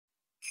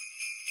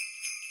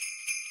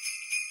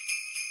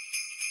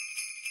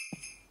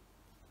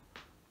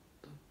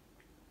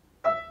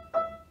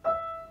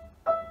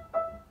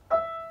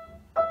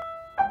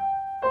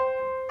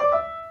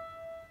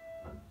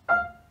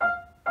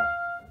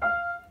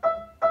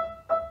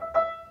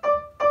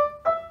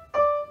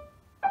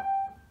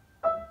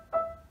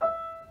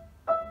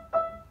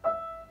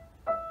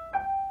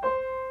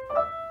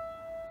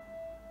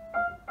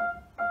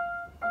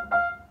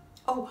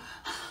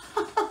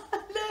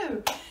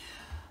Hello.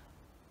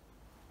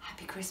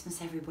 Happy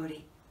Christmas,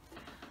 everybody.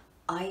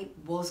 I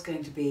was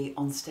going to be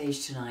on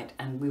stage tonight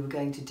and we were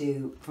going to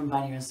do From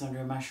Bannier and Sonder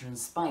and Masher and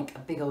Spike, a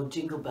big old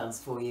jingle bells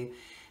for you,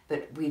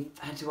 but we've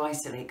had to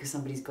isolate because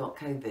somebody's got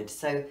COVID.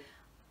 So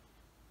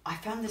I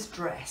found this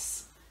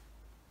dress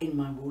in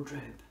my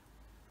wardrobe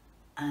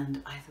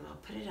and I thought I'll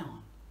put it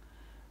on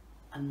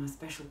and my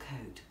special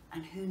coat,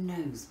 and who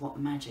knows what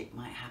magic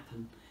might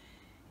happen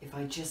if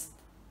I just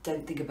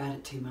don't think about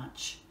it too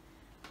much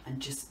and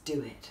just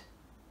do it.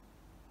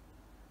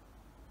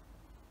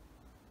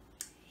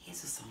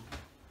 Here's a song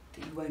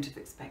that you won't have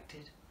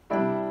expected.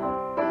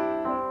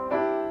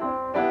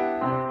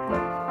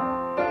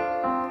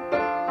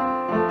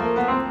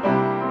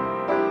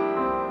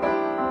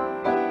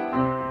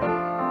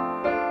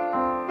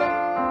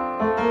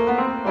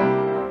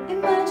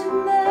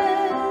 Imagine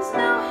there's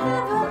no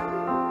heaven.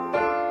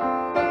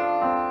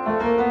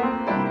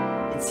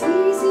 It's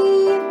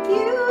easy if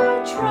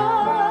you try.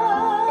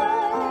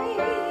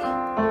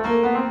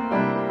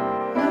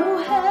 No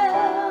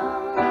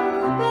hell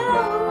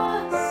below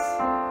us,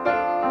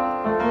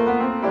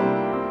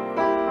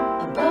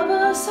 above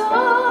us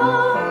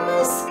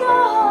only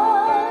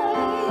sky.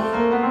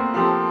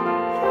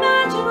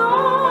 Imagine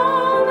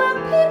all the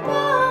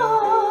people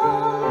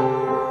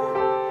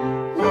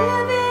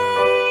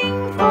living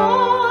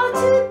for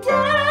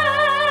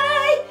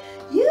today.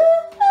 You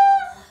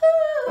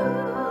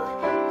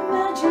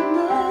imagine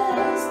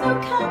there's no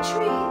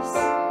countries.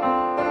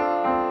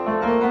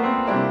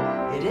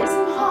 It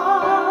isn't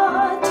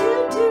hard to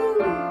do.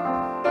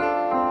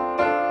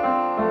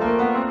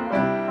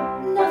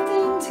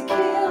 Nothing to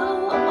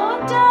kill or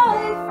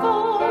die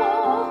for.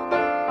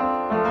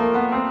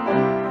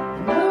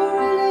 No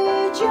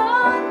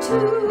religion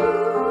too.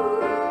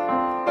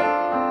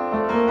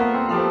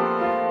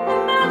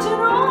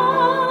 Imagine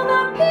all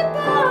the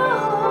people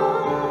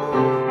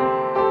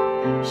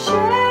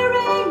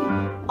sharing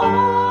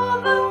all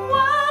the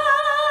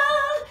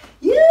world.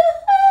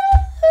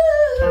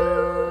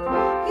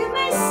 You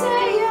may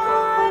say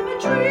I'm a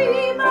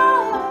dreamer,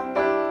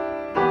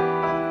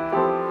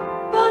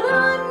 but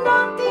I'm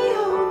not the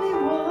only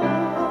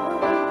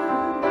one.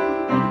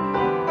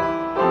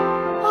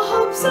 I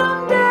hope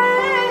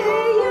someday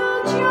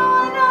you'll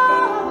join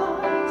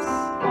us,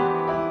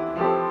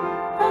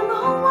 and the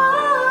whole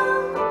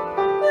world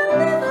will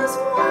live as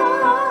one.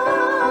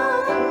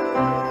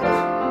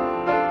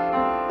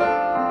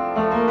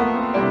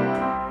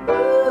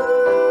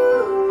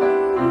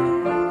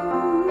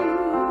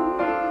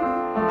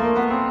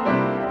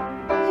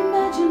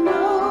 Imagine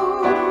no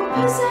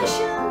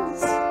possessions.